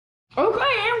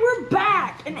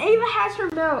And Ava has her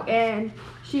milk, and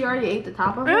she already ate the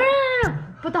top of it.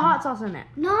 Put the hot sauce in it.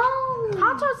 No.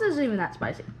 Hot sauce isn't even that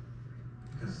spicy.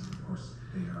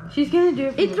 She's gonna do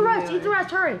it. Eat the rest. Eat the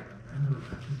rest. Hurry.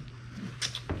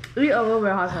 Eat a little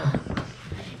bit of hot sauce.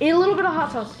 Eat a little bit of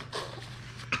hot sauce.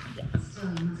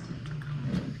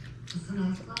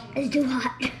 It's too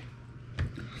hot.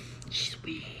 She's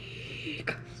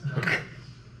weak.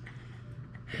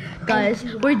 Guys,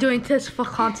 we're doing this for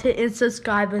content and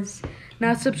subscribers.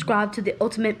 Now subscribe to the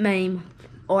ultimate meme,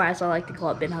 or as I like to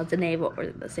call it, Ben Hudson Ava, or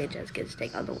the Sanchez Kids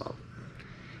take on the world.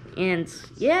 And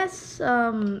yes,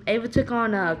 Ava took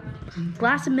on a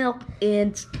glass of milk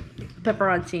and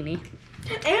pepperoncini.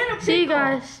 And a See you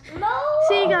guys. No.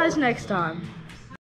 See you guys next time.